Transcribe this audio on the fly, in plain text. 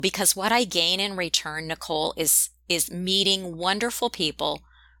because what I gain in return, Nicole, is meeting wonderful people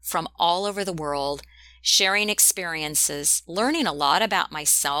from all over the world, sharing experiences, learning a lot about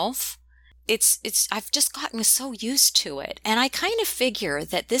myself. I've just gotten so used to it. And I kind of figure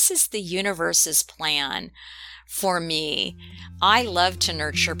that this is the universe's plan for me. I love to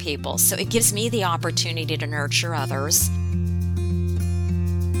nurture people, so it gives me the opportunity to nurture others.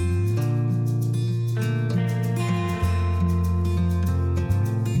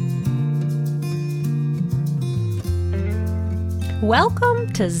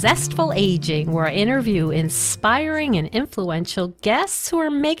 Welcome to Zestful Aging, where I interview inspiring and influential guests who are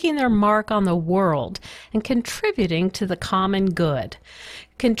making their mark on the world and contributing to the common good.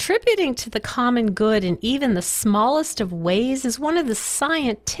 Contributing to the common good in even the smallest of ways is one of the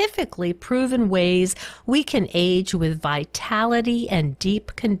scientifically proven ways we can age with vitality and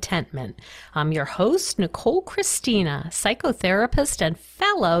deep contentment. I'm your host, Nicole Christina, psychotherapist and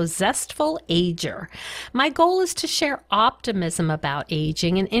fellow Zestful Ager. My goal is to share optimism about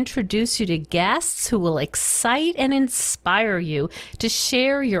aging and introduce you to guests who will excite and inspire you to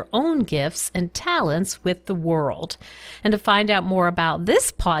share your own gifts and talents with the world. And to find out more about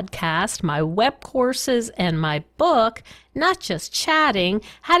this podcast, my web courses, and my book, Not Just Chatting,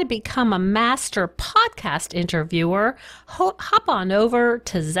 How to Become a Master Podcast Interviewer, hop on over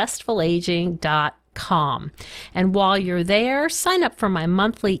to zestfulaging.com. And while you're there, sign up for my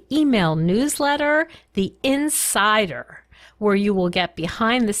monthly email newsletter, The Insider, where you will get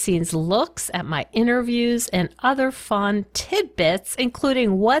behind-the-scenes looks at my interviews and other fun tidbits,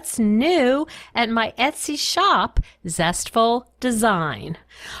 including what's new at my Etsy shop, Zestful Design.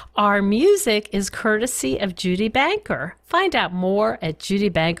 Our music is courtesy of Judy Banker. Find out more at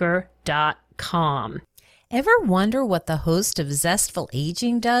judybanker.com. Ever wonder what the host of Zestful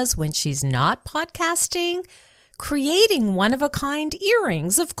Aging does when she's not podcasting? Creating one-of-a-kind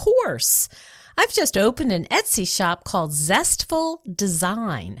earrings, of course. I've just opened an Etsy shop called Zestful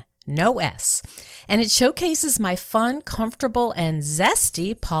Design, no S, and it showcases my fun, comfortable, and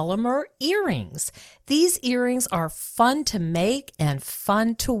zesty polymer earrings. These earrings are fun to make and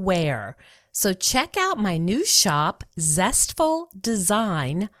fun to wear. So check out my new shop, Zestful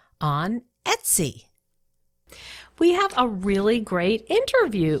Design, on Etsy. We have a really great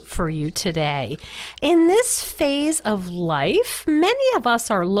interview for you today. In this phase of life, many of us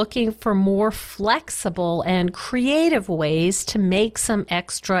are looking for more flexible and creative ways to make some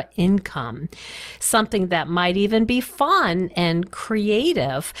extra income, something that might even be fun and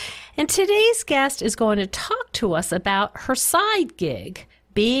creative. And today's guest is going to talk to us about her side gig,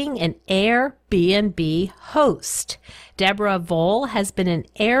 being an Airbnb host. Deborah Voll has been an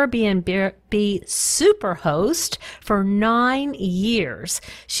Airbnb superhost for 9 years.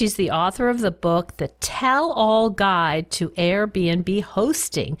 She's the author of the book, The Tell-All Guide to Airbnb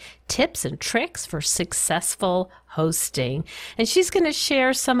Hosting, Tips and Tricks for Successful Hosting. And she's going to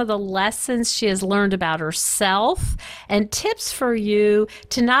share some of the lessons she has learned about herself and tips for you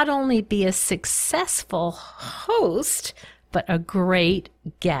to not only be a successful host, but a great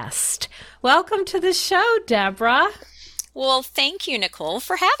guest. Welcome to the show, Deborah. Well, thank you, Nicole,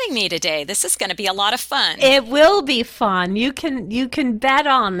 for having me today. This is going to be a lot of fun. It will be fun. You can bet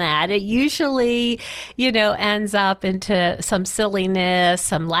on that. It usually, ends up into some silliness,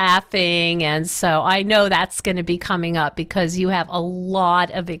 some laughing. And so I know that's going to be coming up because you have a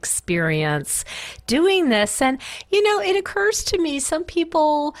lot of experience doing this. And, it occurs to me, some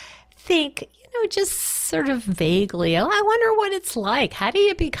people think, just sort of vaguely, I wonder what it's like. How do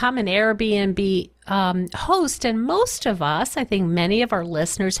you become an Airbnb host? And most of us, I think many of our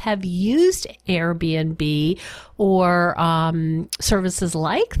listeners, have used Airbnb or services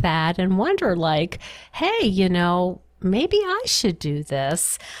like that and wonder hey, maybe I should do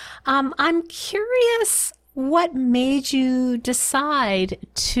this. I'm curious, what made you decide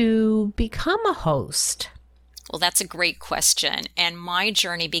to become a host? Well, that's a great question. And my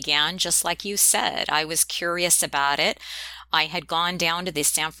journey began just like you said. I was curious about it. I had gone down to the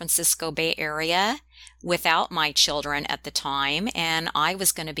San Francisco Bay Area without my children at the time, and I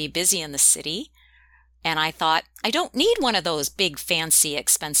was going to be busy in the city. And I thought, I don't need one of those big, fancy,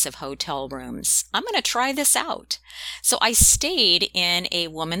 expensive hotel rooms. I'm going to try this out. So I stayed in a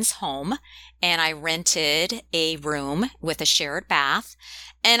woman's home, and I rented a room with a shared bath.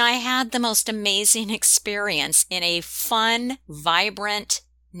 And I had the most amazing experience in a fun, vibrant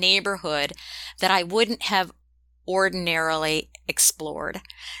neighborhood that I wouldn't have ordinarily explored.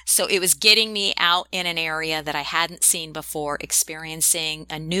 So it was getting me out in an area that I hadn't seen before, experiencing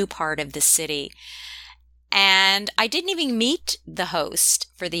a new part of the city. And I didn't even meet the host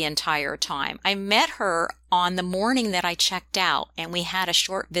for the entire time. I met her on the morning that I checked out, and we had a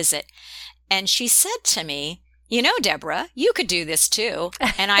short visit. And she said to me, "You know, Deborah, you could do this too."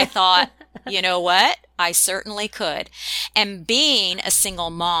 And I thought, you know what? I certainly could. And being a single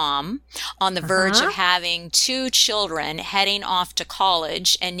mom on the verge of having 2 children heading off to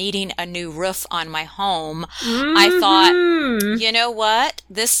college and needing a new roof on my home, I thought, you know what?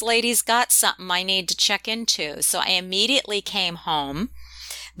 This lady's got something I need to check into. So I immediately came home.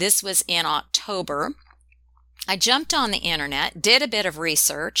 This was in October. I jumped on the internet, did a bit of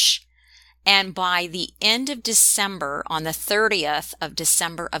research, and by the end of December, on the 30th of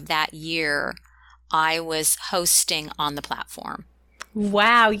December of that year, I was hosting on the platform.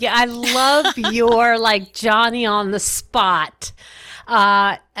 Wow. Yeah, I love your like Johnny on the spot.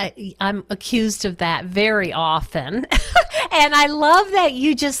 I'm accused of that very often. And I love that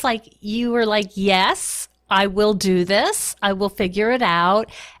you were like, yes, I will do this. I will figure it out.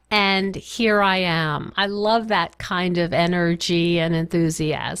 And here I am. I love that kind of energy and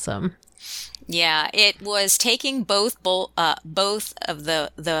enthusiasm. Yeah, it was taking both of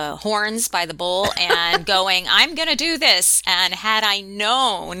the horns by the bull and going, I'm going to do this. And had I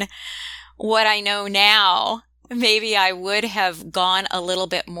known what I know now, maybe I would have gone a little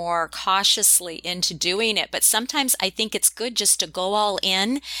bit more cautiously into doing it. But sometimes I think it's good just to go all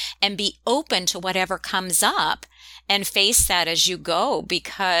in and be open to whatever comes up and face that as you go,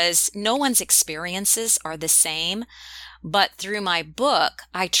 because no one's experiences are the same. But through my book,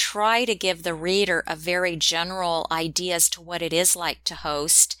 I try to give the reader a very general idea as to what it is like to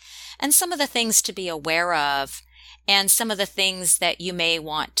host and some of the things to be aware of and some of the things that you may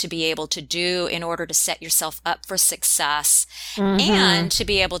want to be able to do in order to set yourself up for success and to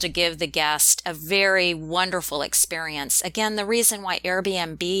be able to give the guest a very wonderful experience. Again, the reason why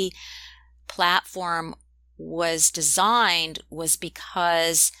Airbnb platform was designed was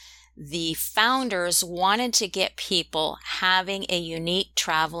because the founders wanted to get people having a unique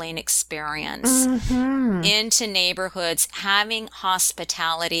traveling experience into neighborhoods, having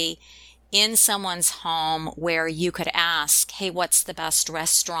hospitality in someone's home where you could ask, hey, what's the best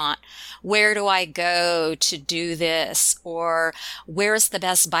restaurant? Where do I go to do this? Or where's the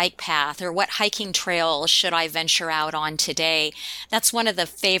best bike path? Or what hiking trail should I venture out on today? That's one of the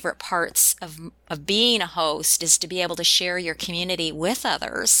favorite parts of being a host, is to be able to share your community with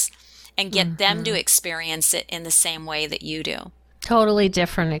others and get them to experience it in the same way that you do. Totally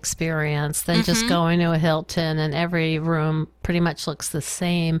different experience than just going to a Hilton and every room pretty much looks the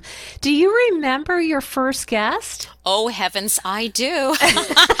same. Do you remember your first guest? Oh, heavens, I do.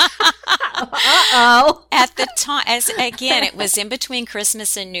 Uh-oh. At the time, again, it was in between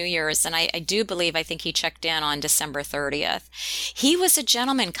Christmas and New Year's, and I think he checked in on December 30th. He was a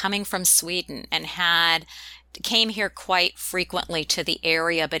gentleman coming from Sweden and came here quite frequently to the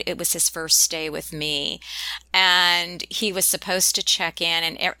area, but it was his first stay with me. And he was supposed to check in,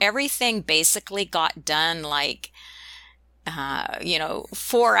 and everything basically got done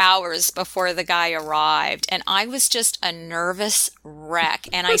 4 hours before the guy arrived. And I was just a nervous wreck.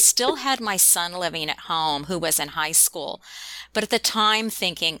 And I still had my son living at home, who was in high school. But at the time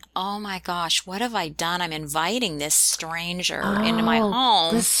thinking, oh my gosh, what have I done? I'm inviting this stranger into my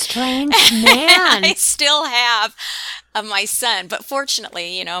home. This strange man. I still have my son. But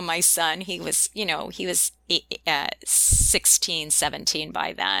fortunately, my son, he was 16, 17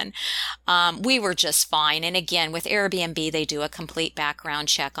 by then. We were just fine. And again, with Airbnb, they do a complete background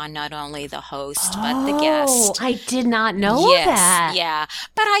check on not only the host, but the guest. I did not know that. Yeah.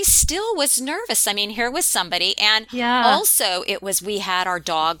 But I still was nervous. I mean, here was somebody. And also our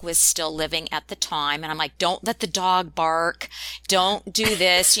dog was still living at the time. And I'm like, don't let the dog bark. Don't do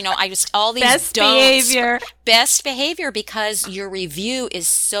this. All these Best don'ts. behavior. Best behavior, because your review is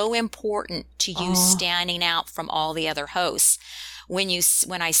so important to you standing out from all the other hosts. When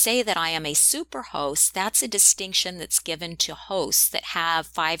I say that I am a super host, that's a distinction that's given to hosts that have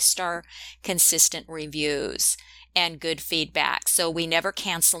 5-star consistent reviews and good feedback. So we never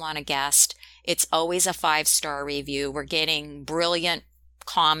cancel on a guest. It's always a 5-star review. We're getting brilliant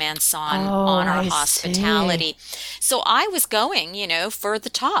comments on our hospitality. So I was going, for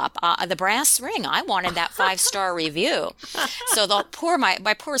the top, the brass ring. I wanted that 5-star review. So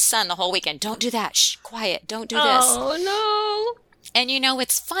my poor son the whole weekend, don't do that. Shh, quiet. Don't do this. Oh, no. And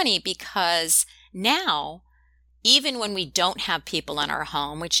it's funny because now, even when we don't have people in our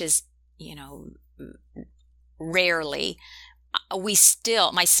home, which is, rarely,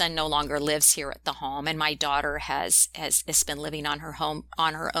 my son no longer lives here at the home, and my daughter has been living on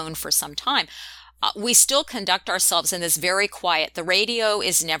her own for some time. we still conduct ourselves in this very quiet. The radio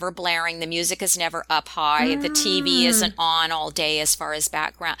is never blaring. The music is never up high. The TV isn't on all day as far as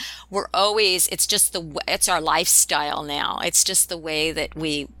background. We're always, it's our lifestyle now. It's just the way that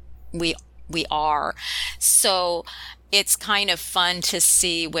we are. So it's kind of fun to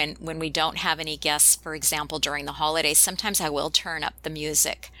see when we don't have any guests, for example, during the holidays. Sometimes I will turn up the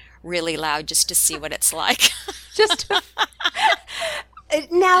music really loud just to see what it's like.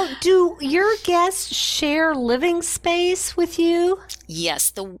 Now, do your guests share living space with you?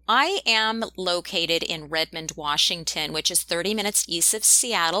 Yes, I am located in Redmond, Washington, which is 30 minutes east of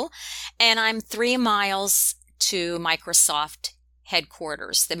Seattle, and I'm 3 miles to Microsoft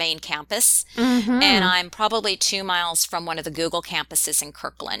headquarters, the main campus, and I'm probably 2 miles from one of the Google campuses in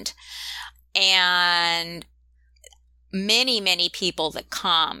Kirkland. And many people that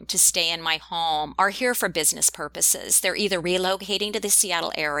come to stay in my home are here for business purposes. They're either relocating to the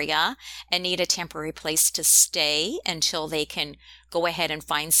Seattle area and need a temporary place to stay until they can go ahead and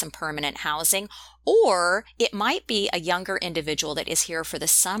find some permanent housing, or it might be a younger individual that is here for the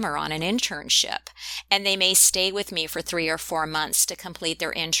summer on an internship, and they may stay with me for 3 or 4 months to complete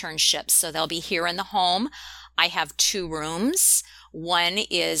their internship. So they'll be here in the home. I have 2 rooms. One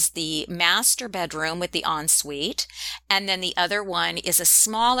is the master bedroom with the ensuite, and then the other one is a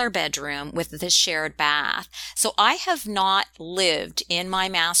smaller bedroom with the shared bath. So I have not lived in my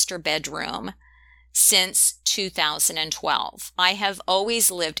master bedroom since 2012. I have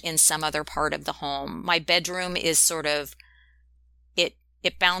always lived in some other part of the home. My bedroom is sort of, it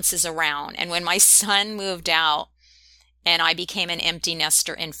bounces around. And when my son moved out and I became an empty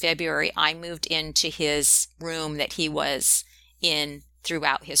nester in February, I moved into his room that he was in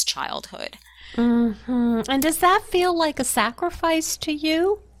throughout his childhood. And does that feel like a sacrifice to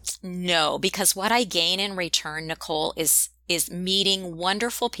you? No, because what I gain in return, Nicole, is meeting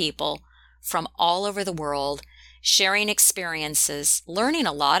wonderful people from all over the world, sharing experiences, learning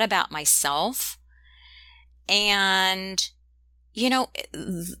a lot about myself. And,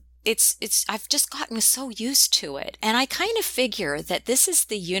 I've just gotten so used to it. And I kind of figure that this is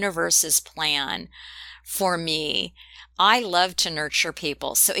the universe's plan for me. I love to nurture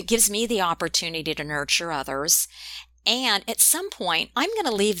people, so it gives me the opportunity to nurture others. And at some point, I'm going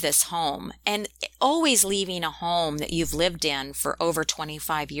to leave this home. And always leaving a home that you've lived in for over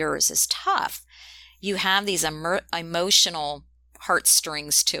 25 years is tough. You have these emotional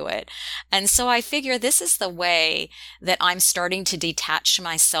heartstrings to it. And so I figure this is the way that I'm starting to detach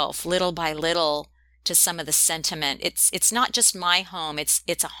myself little by little to some of the sentiment. It's not just my home,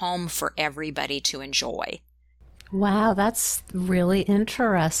 it's a home for everybody to enjoy. Wow, that's really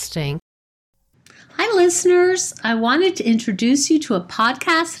interesting. Hi, listeners. I wanted to introduce you to a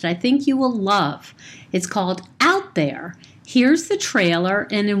podcast that I think you will love. It's called Out There. Here's the trailer,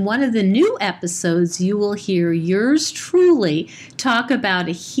 and in one of the new episodes, you will hear yours truly talk about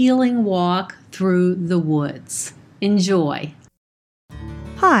a healing walk through the woods. Enjoy.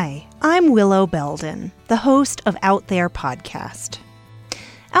 Hi, I'm Willow Belden, the host of Out There podcast.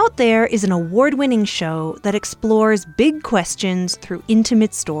 Out There is an award-winning show that explores big questions through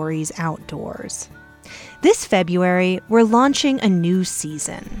intimate stories outdoors. This February, we're launching a new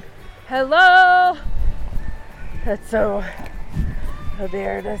season. Hello! That's so the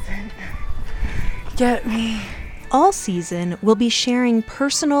bear doesn't get me. All season, we'll be sharing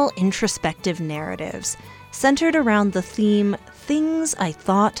personal, introspective narratives centered around the theme, Things I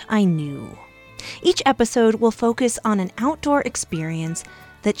Thought I Knew. Each episode will focus on an outdoor experience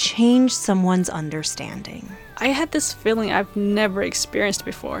that changed someone's understanding. I had this feeling I've never experienced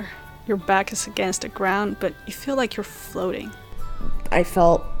before. Your back is against the ground, but you feel like you're floating. I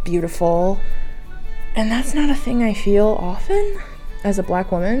felt beautiful, and that's not a thing I feel often as a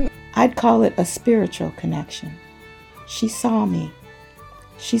Black woman. I'd call it a spiritual connection. She saw me.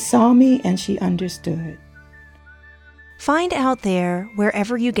 She saw me and she understood. Find Out There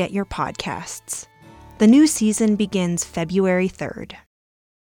wherever you get your podcasts. The new season begins February 3rd.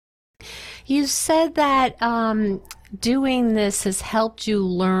 You said that doing this has helped you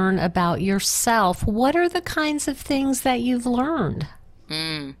learn about yourself. What are the kinds of things that you've learned?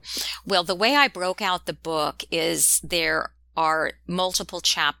 Well, the way I broke out the book is there are multiple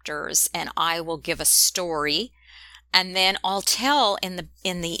chapters, and I will give a story, and then I'll tell in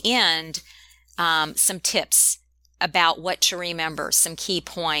the end some tips about what to remember, some key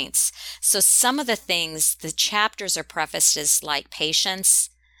points. So some of the things, the chapters are prefaced as like patience,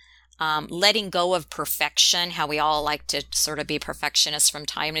 letting go of perfection, how we all like to sort of be perfectionists from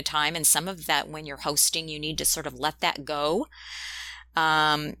time to time. And some of that, when you're hosting, you need to sort of let that go.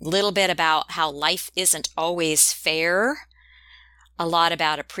 Little bit about how life isn't always fair. a lot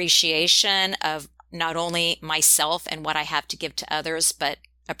about appreciation of not only myself and what I have to give to others, but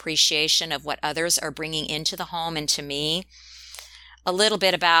appreciation of what others are bringing into the home and to me. A little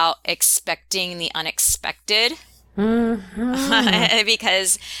bit about expecting the unexpected.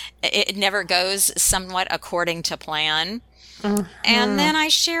 Because it never goes somewhat according to plan. And then I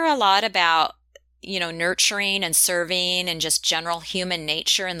share a lot about, nurturing and serving and just general human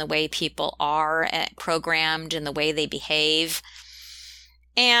nature and the way people are programmed and the way they behave.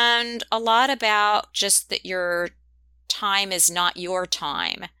 And a lot about just that your time is not your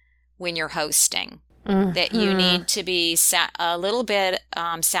time when you're hosting. That you need to be a little bit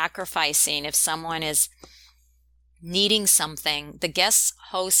sacrificing if someone is needing something. The guest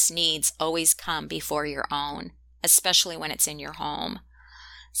host's needs always come before your own, especially when it's in your home.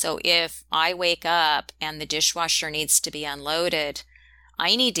 So if I wake up and the dishwasher needs to be unloaded,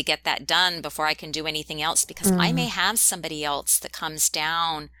 I need to get that done before I can do anything else, because I may have somebody else that comes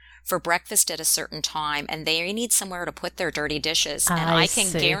down for breakfast at a certain time and they need somewhere to put their dirty dishes. And I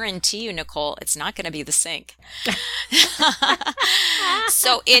can guarantee you, Nicole, it's not going to be the sink.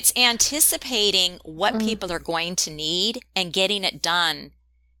 So it's anticipating what people are going to need and getting it done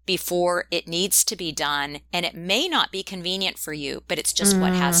before it needs to be done. And it may not be convenient for you, but it's just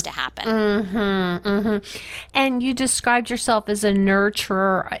what has to happen. And you described yourself as a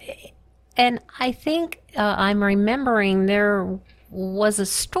nurturer. And I think I'm remembering there was a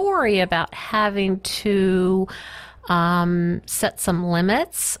story about having to set some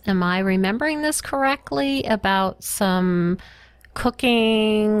limits. Am I remembering this correctly? About some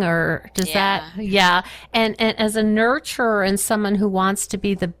cooking, or does that? Yeah. And as a nurturer and someone who wants to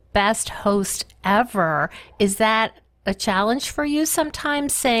be the best host ever, is that a challenge for you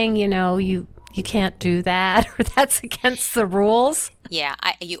sometimes, saying, you can't do that, or that's against the rules? Yeah,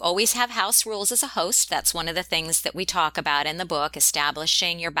 you always have house rules as a host. That's one of the things that we talk about in the book,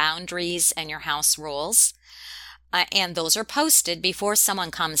 establishing your boundaries and your house rules. And those are posted before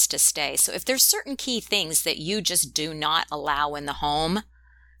someone comes to stay. So if there's certain key things that you just do not allow in the home,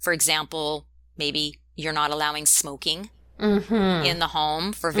 for example, maybe you're not allowing smoking in the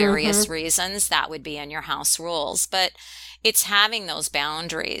home for various reasons, that would be in your house rules. But it's having those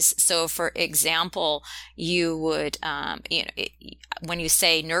boundaries. So for example, you would, when you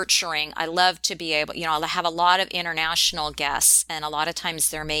say nurturing, I love to be able, I have a lot of international guests, and a lot of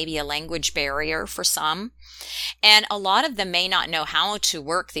times there may be a language barrier for some. And a lot of them may not know how to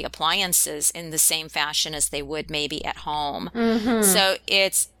work the appliances in the same fashion as they would maybe at home. So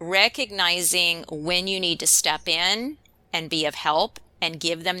it's recognizing when you need to step in and be of help and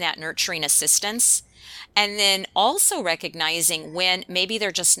give them that nurturing assistance. And then also recognizing when maybe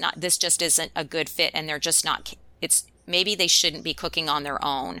they're just not, this just isn't a good fit, and they're just not, maybe they shouldn't be cooking on their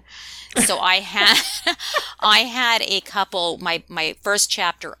own. So I had a couple, my first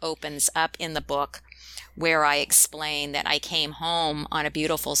chapter opens up in the book where I explain that I came home on a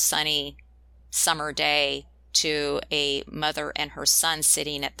beautiful sunny summer day to a mother and her son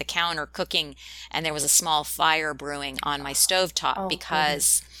sitting at the counter cooking, and there was a small fire brewing on my stovetop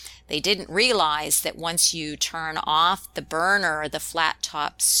because they didn't realize that once you turn off the burner, the flat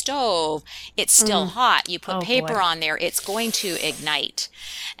top stove, it's still hot. You put paper on there, it's going to ignite.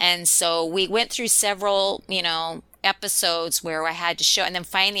 And so we went through several, episodes where I had to show, and then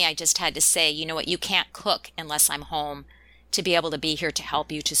finally I just had to say, you know what, you can't cook unless I'm home to be able to be here to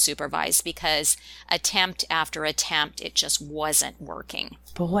help you, to supervise, because attempt after attempt, it just wasn't working.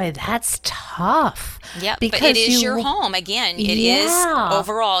 Boy, that's tough. Yeah, but it is your home. Again, it is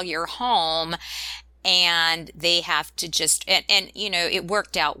overall your home, and they have to just, and it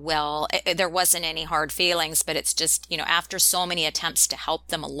worked out well. There wasn't any hard feelings, but it's just, after so many attempts to help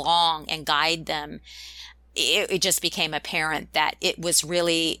them along and guide them, it just became apparent that it was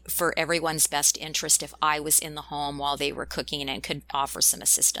really for everyone's best interest if I was in the home while they were cooking and could offer some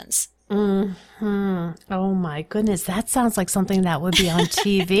assistance. Oh my goodness, that sounds like something that would be on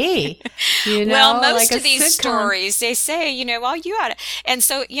TV. Well, most of these stories, they say, well, you ought to. And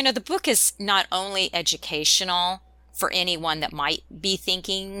so, the book is not only educational for anyone that might be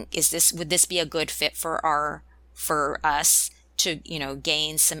thinking, would this be a good fit for us to,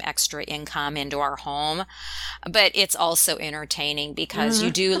 gain some extra income into our home, but it's also entertaining because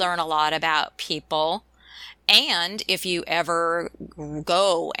you do learn a lot about people. And if you ever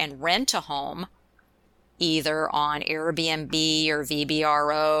go and rent a home, either on Airbnb or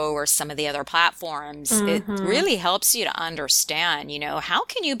VBRO or some of the other platforms, it really helps you to understand, how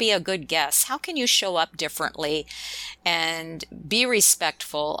can you be a good guest? How can you show up differently and be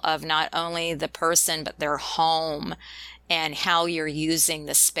respectful of not only the person, but their home, and how you're using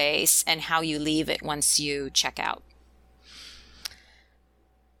the space and how you leave it once you check out.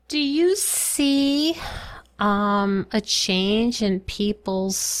 Do you see a change in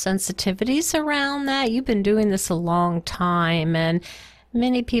people's sensitivities around that? You've been doing this a long time, and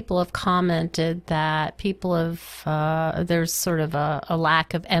many people have commented that people have, there's sort of a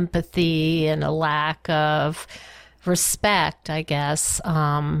lack of empathy and a lack of respect, I guess,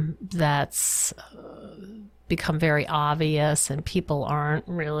 that's become very obvious, and people aren't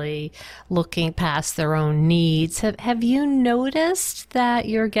really looking past their own needs. Have you noticed that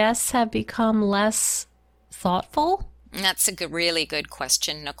your guests have become less thoughtful? That's a really good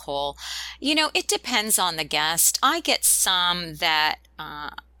question, Nicole. It depends on the guest. I get some that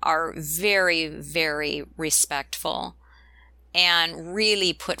are very, very respectful and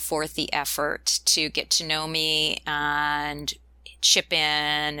really put forth the effort to get to know me and chip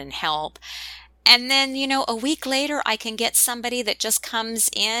in and help. And then, a week later, I can get somebody that just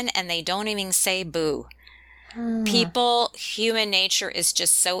comes in and they don't even say boo. People, human nature is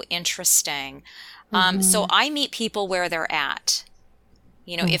just so interesting. So I meet people where they're at.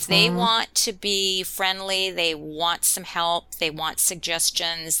 If they want to be friendly, they want some help, they want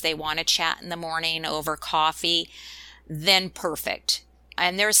suggestions, they want to chat in the morning over coffee, then perfect.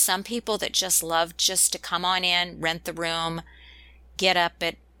 And there's some people that just love just to come on in, rent the room, get up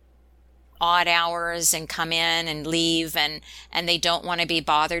at odd hours and come in and leave, and they don't want to be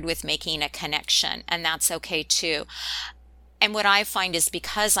bothered with making a connection, and that's okay too. And what I find is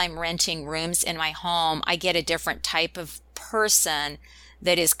because I'm renting rooms in my home, I get a different type of person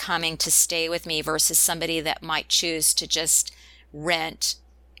that is coming to stay with me versus somebody that might choose to just rent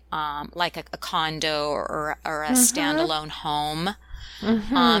like a condo or a standalone home.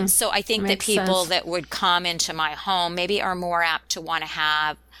 So I think that people that would come into my home maybe are more apt to want to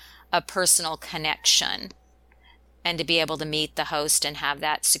have a personal connection and to be able to meet the host and have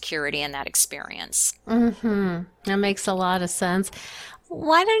that security and that experience. That makes a lot of sense.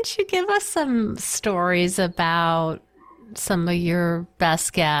 Why don't you give us some stories about some of your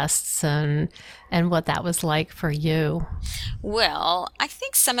best guests and what that was like for you? Well, I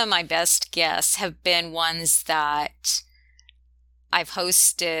think some of my best guests have been ones that I've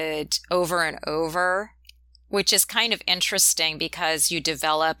hosted over and over, which is kind of interesting because you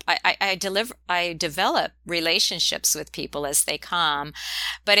develop, I develop relationships with people as they come,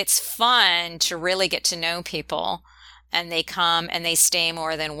 but it's fun to really get to know people, and they come and they stay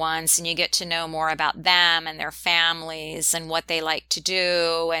more than once, and you get to know more about them and their families and what they like to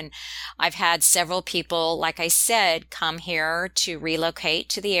do. And I've had several people, like I said, come here to relocate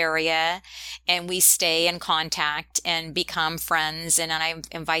to the area, and we stay in contact and become friends, and I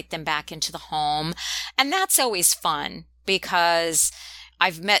invite them back into the home. And that's always fun because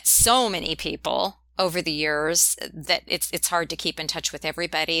I've met so many people over the years that it's hard to keep in touch with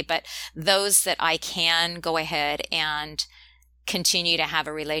everybody, but those that I can go ahead and continue to have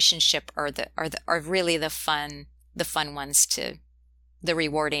a relationship are really the fun ones, to the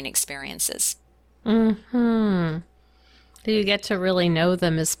rewarding experiences. So you get to really know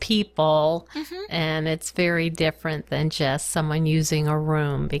them as people, and it's very different than just someone using a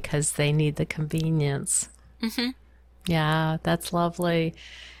room because they need the convenience. Yeah, that's lovely.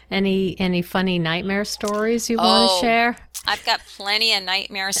 Any funny nightmare stories you want to share? I've got plenty of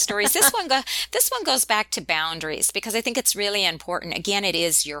nightmare stories. This one goes back to boundaries, because I think it's really important. Again, it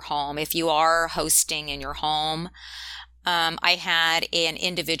is your home. If you are hosting in your home, I had an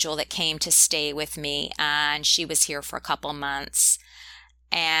individual that came to stay with me, and she was here for a couple months.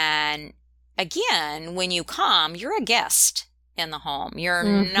 And again, when you come, you're a guest in the home. You're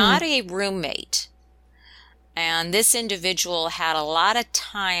not a roommate. And this individual had a lot of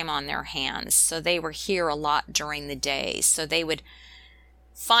time on their hands, so they were here a lot during the day. So they would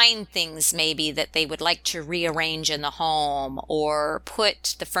find things maybe that they would like to rearrange in the home, or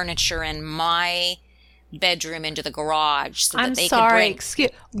put the furniture in my bedroom into the garage so that they could bring...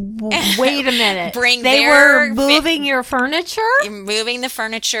 Wait a minute. They were moving your furniture? Moving the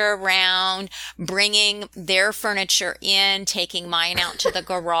furniture around, bringing their furniture in, taking mine out to the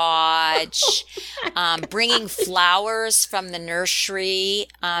garage, bringing flowers from the nursery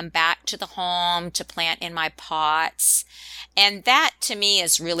back to the home to plant in my pots. And that, to me,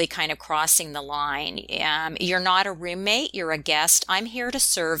 is really kind of crossing the line. You're not a roommate. You're a guest. I'm here to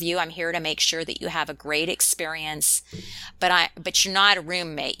serve you. I'm here to make sure that you have a great experience. But you're not a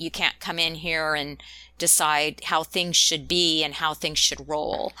roommate. You can't come in here and decide how things should be and how things should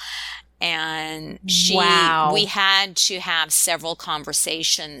roll. And we had to have several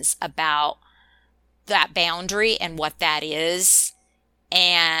conversations about that boundary and what that is.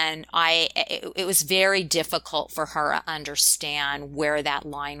 And it was very difficult for her to understand where that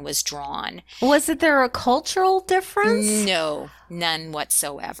line was drawn. Was there a cultural difference? No, none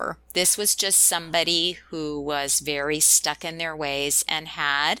whatsoever. This was just somebody who was very stuck in their ways and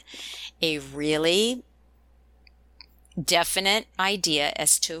had a really definite idea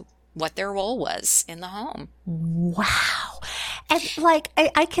as to what their role was in the home. Wow. And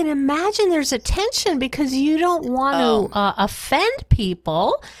I can imagine there's a tension because you don't want to offend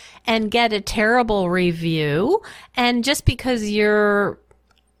people and get a terrible review. And just because you're,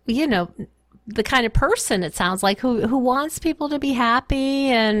 the kind of person, it sounds like, who wants people to be happy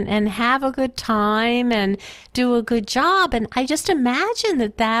and have a good time and do a good job. And I just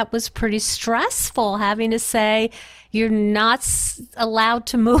imagine that was pretty stressful, having to say, you're not allowed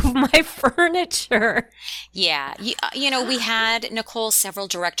to move my furniture. Yeah. We had, Nicole, several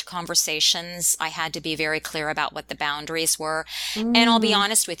direct conversations. I had to be very clear about what the boundaries were. And I'll be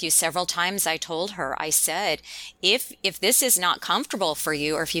honest with you, several times I told her, I said, if this is not comfortable for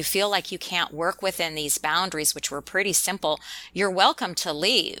you, or if you feel like you can't work within these boundaries, which were pretty simple, you're welcome to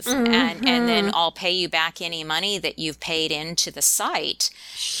leave. And then I'll pay you back any money that you've paid into the site,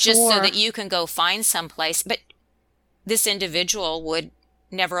 just so that you can go find someplace. But this individual would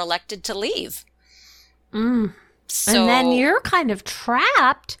never elected to leave. So, and then you're kind of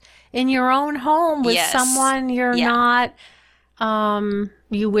trapped in your own home with someone you're not,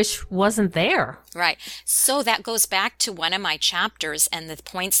 you wish wasn't there. Right. So that goes back to one of my chapters, and the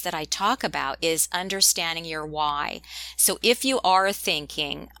points that I talk about is understanding your why. So if you are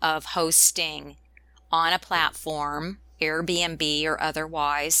thinking of hosting on a platform, Airbnb or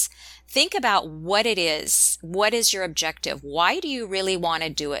otherwise, think about what it is. What is your objective? Why do you really want to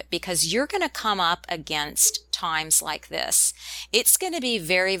do it? Because you're going to come up against times like this. It's going to be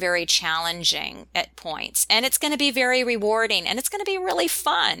very, very challenging at points, and it's going to be very rewarding, and it's going to be really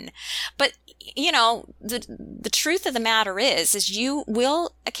fun. But, the truth of the matter is you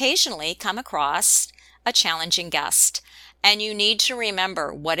will occasionally come across a challenging guest, and you need to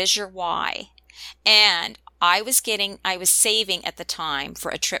remember, what is your why? And I was saving at the time for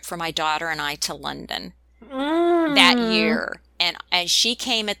a trip for my daughter and I to London that year. And she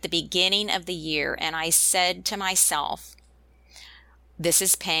came at the beginning of the year, and I said to myself, this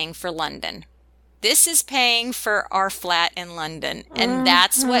is paying for London. This is paying for our flat in London. And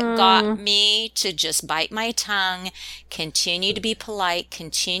that's what got me to just bite my tongue, continue to be polite,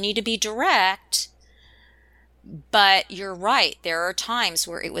 continue to be direct. But you're right. There are times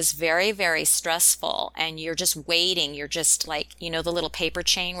where it was very, very stressful, and you're just waiting. You're just like, the little paper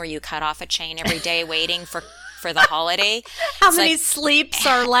chain where you cut off a chain every day waiting for the holiday. How many sleeps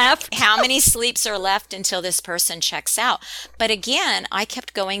are left? How many sleeps are left until this person checks out? But again, I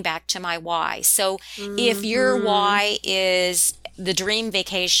kept going back to my why. So if your why is the dream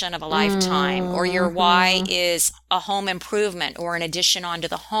vacation of a lifetime, or your why is a home improvement or an addition onto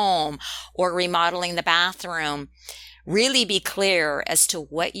the home or remodeling the bathroom, really be clear as to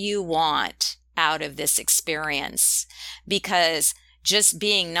what you want out of this experience. Because just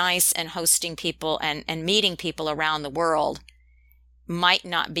being nice and hosting people and meeting people around the world might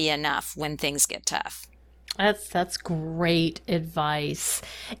not be enough when things get tough. That's great advice.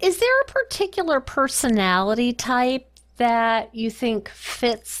 Is there a particular personality type that you think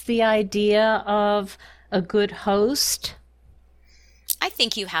fits the idea of a good host? I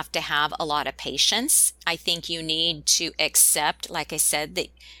think you have to have a lot of patience. I think you need to accept, like I said, that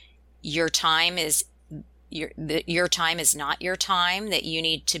your time is not your time, that you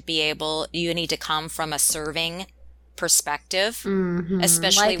need to come from a serving perspective,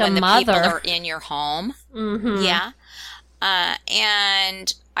 especially like when the mother. people are in your home. Yeah.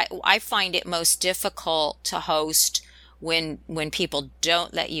 And I find it most difficult to host when people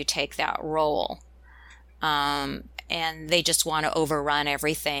don't let you take that role. And they just want to overrun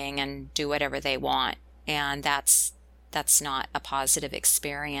everything and do whatever they want. And that's not a positive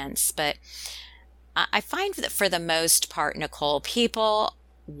experience. But I find that for the most part, Nicole, people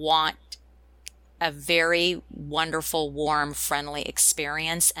want a very wonderful, warm, friendly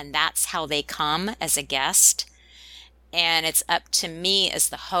experience, and that's how they come as a guest. And it's up to me as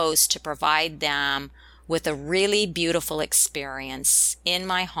the host to provide them with a really beautiful experience in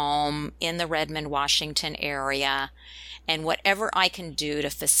my home, in the Redmond, Washington area. And whatever I can do to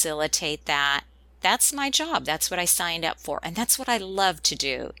facilitate that, that's my job. That's what I signed up for. And that's what I love to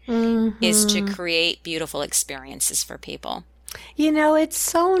do, is to create beautiful experiences for people. You know, it's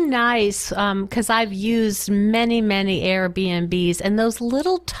so nice because I've used many, many Airbnbs, and those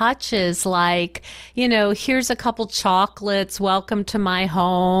little touches like, you know, here's a couple chocolates, welcome to my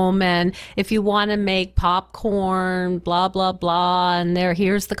home. And if you want to make popcorn, blah, blah, blah, and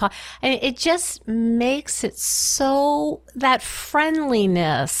here's the and it just makes it so that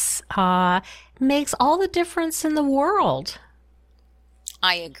friendliness makes all the difference in the world.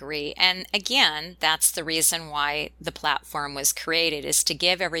 I agree. And again, that's the reason why the platform was created, is to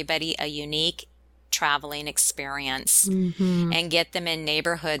give everybody a unique traveling experience and get them in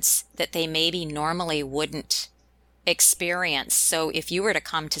neighborhoods that they maybe normally wouldn't experience. So if you were to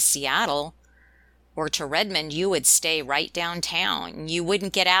come to Seattle or to Redmond, you would stay right downtown. You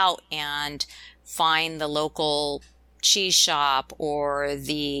wouldn't get out and find the local cheese shop or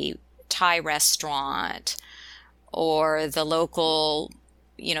the Thai restaurant or the local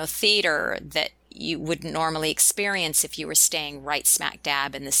theater that you wouldn't normally experience if you were staying right smack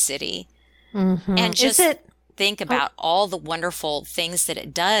dab in the city. And just think about all the wonderful things that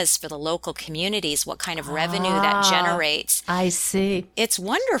it does for the local communities, what kind of revenue that generates. I see. It's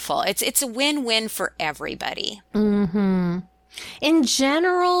wonderful. It's a win-win for everybody. In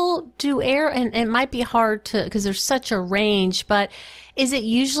general, and it might be hard to, because there's such a range, but is it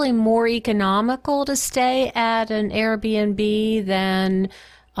usually more economical to stay at an Airbnb than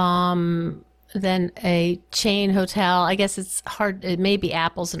a chain hotel? I guess it's hard. It may be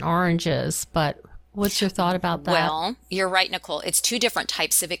apples and oranges, but what's your thought about that? Well, you're right, Nicole. It's two different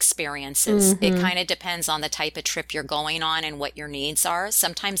types of experiences. It kind of depends on the type of trip you're going on and what your needs are.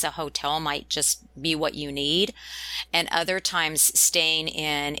 Sometimes a hotel might just be what you need, and other times staying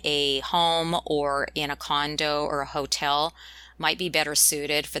in a home or in a condo or a hotel might be better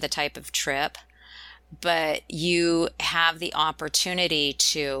suited for the type of trip. But you have the opportunity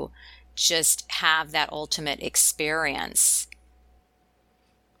to just have that ultimate experience.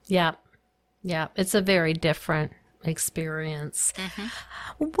 Yeah. Yeah. It's a very different experience.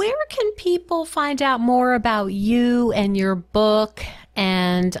 Where can people find out more about you and your book?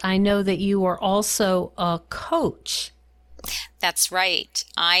 And I know that you are also a coach. That's right.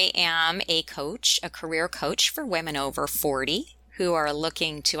 I am a coach, a career coach for women over 40 who are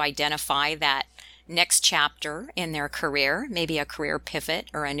looking to identify that next chapter in their career, maybe a career pivot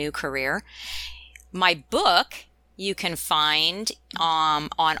or a new career. My book you can find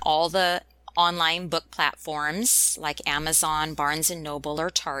on all the online book platforms like Amazon, Barnes & Noble, or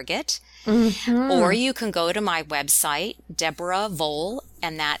Target. Or you can go to my website, Deborah Voll,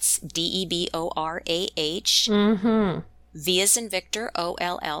 and that's DEBORAH, V as in Victor,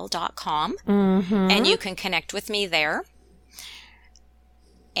 OLL.com. And you can connect with me there.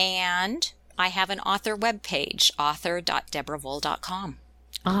 And I have an author webpage, author.deborahvoll.com.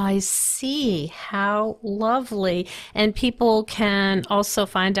 I see. How lovely. And people can also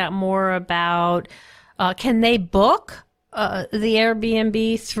find out more about, can they book the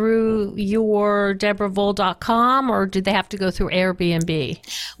Airbnb through your deborahvoll.com, or do they have to go through Airbnb?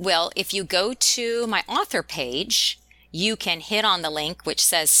 Well, if you go to my author page, you can hit on the link which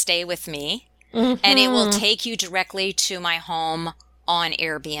says stay with me, and it will take you directly to my home on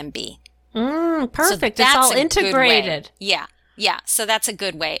Airbnb. Perfect. So it's all integrated. Yeah. So that's a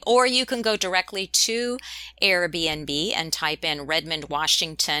good way. Or you can go directly to Airbnb and type in Redmond,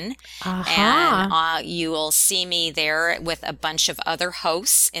 Washington, and you will see me there with a bunch of other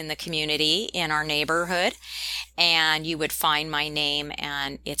hosts in the community in our neighborhood. And you would find my name,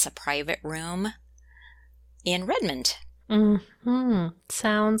 and it's a private room in Redmond.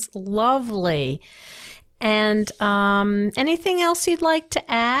 Sounds lovely. And anything else you'd like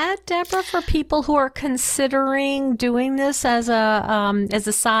to add, Deborah, for people who are considering doing this as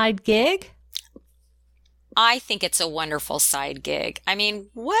a side gig? I think it's a wonderful side gig. I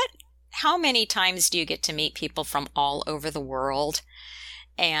mean, how many times do you get to meet people from all over the world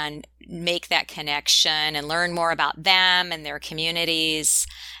and make that connection and learn more about them and their communities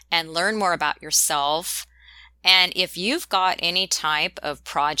and learn more about yourself? And if you've got any type of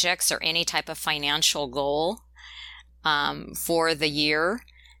projects or any type of financial goal for the year,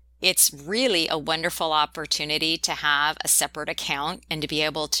 it's really a wonderful opportunity to have a separate account and to be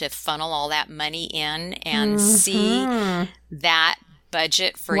able to funnel all that money in and see that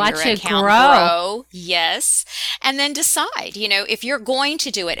budget for your account grow. Yes. And then decide, if you're going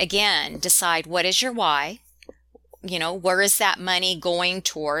to do it, again, decide what is your why. Where is that money going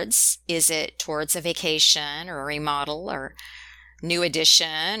towards? Is it towards a vacation or a remodel or new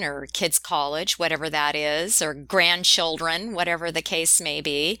addition or kids' college, whatever that is, or grandchildren, whatever the case may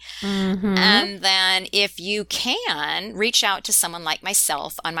be? And then if you can, reach out to someone like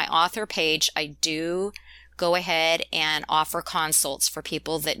myself. On my author page, I do go ahead and offer consults for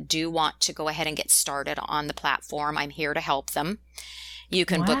people that do want to go ahead and get started on the platform. I'm here to help them. You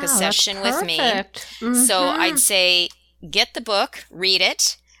can book a session with me. So I'd say get the book, read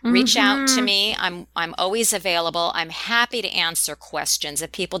it, reach out to me. I'm always available. I'm happy to answer questions.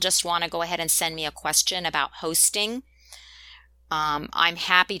 If people just want to go ahead and send me a question about hosting, I'm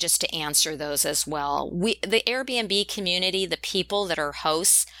happy just to answer those as well. The Airbnb community, the people that are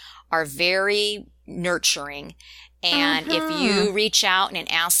hosts, are very nurturing. And if you reach out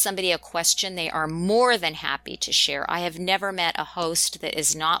and ask somebody a question, they are more than happy to share. I have never met a host that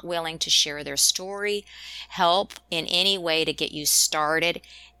is not willing to share their story, help in any way to get you started.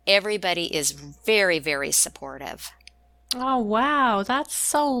 Everybody is very, very supportive. Oh, wow. That's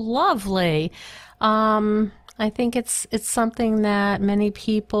so lovely. I think it's something that many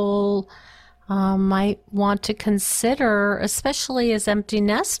people might want to consider, especially as empty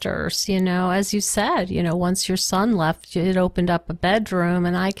nesters. As you said, once your son left, it opened up a bedroom,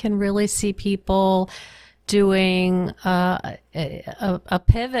 and I can really see people doing a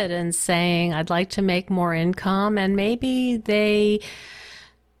pivot and saying, I'd like to make more income, and maybe they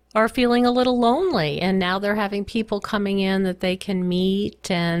are feeling a little lonely, and now they're having people coming in that they can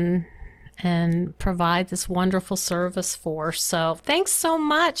meet and provide this wonderful service for. So thanks so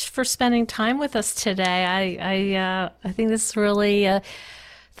much for spending time with us today. I think this is really a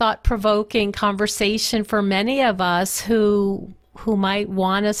thought-provoking conversation for many of us who might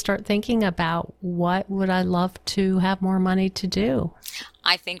want to start thinking about, what would I love to have more money to do?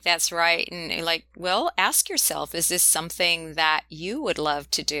 I think that's right. And ask yourself, is this something that you would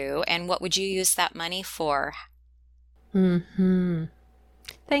love to do? And what would you use that money for?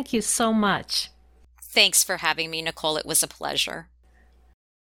 Thank you so much. Thanks for having me, Nicole. It was a pleasure.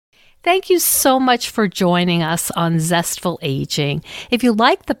 Thank you so much for joining us on Zestful Aging. If you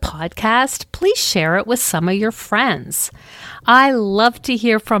like the podcast, please share it with some of your friends. I love to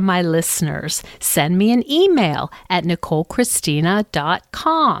hear from my listeners. Send me an email at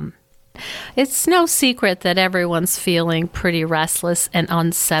NicoleChristina.com. It's no secret that everyone's feeling pretty restless and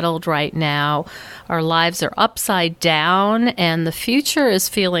unsettled right now. Our lives are upside down, and the future is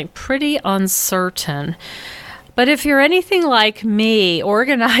feeling pretty uncertain. But if you're anything like me,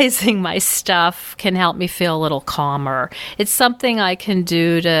 organizing my stuff can help me feel a little calmer. It's something I can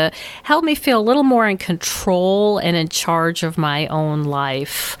do to help me feel a little more in control and in charge of my own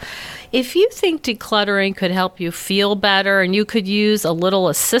life. If you think decluttering could help you feel better and you could use a little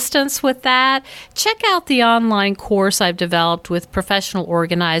assistance with that, check out the online course I've developed with professional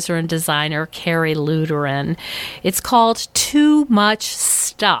organizer and designer Carrie Luderin. It's called Too Much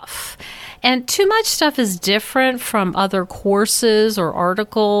Stuff. And Too Much Stuff is different from other courses or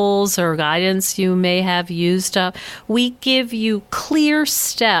articles or guidance you may have used up. We give you clear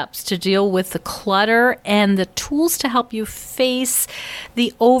steps to deal with the clutter and the tools to help you face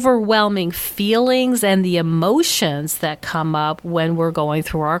the overwhelming feelings and the emotions that come up when we're going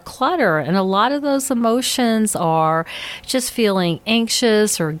through our clutter. And a lot of those emotions are just feeling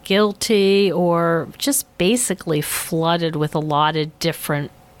anxious or guilty or just basically flooded with a lot of different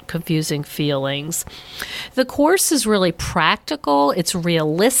confusing feelings. The course is really practical. It's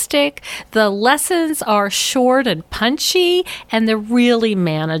realistic. The lessons are short and punchy, and they're really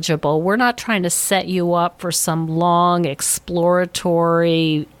manageable. We're not trying to set you up for some long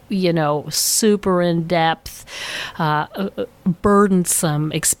exploratory, super in-depth,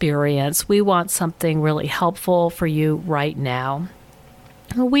 burdensome experience. We want something really helpful for you right now.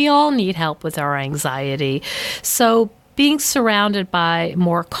 We all need help with our anxiety. So being surrounded by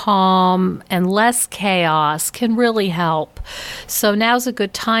more calm and less chaos can really help. So now's a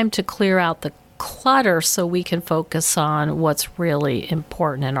good time to clear out the clutter so we can focus on what's really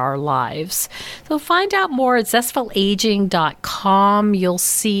important in our lives. So find out more at zestfulaging.com. You'll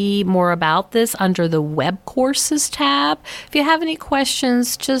see more about this under the web courses tab. If you have any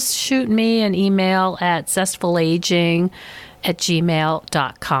questions, just shoot me an email at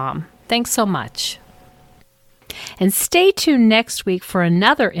zestfulaging@gmail.com. Thanks so much. And stay tuned next week for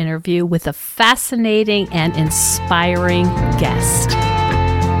another interview with a fascinating and inspiring guest.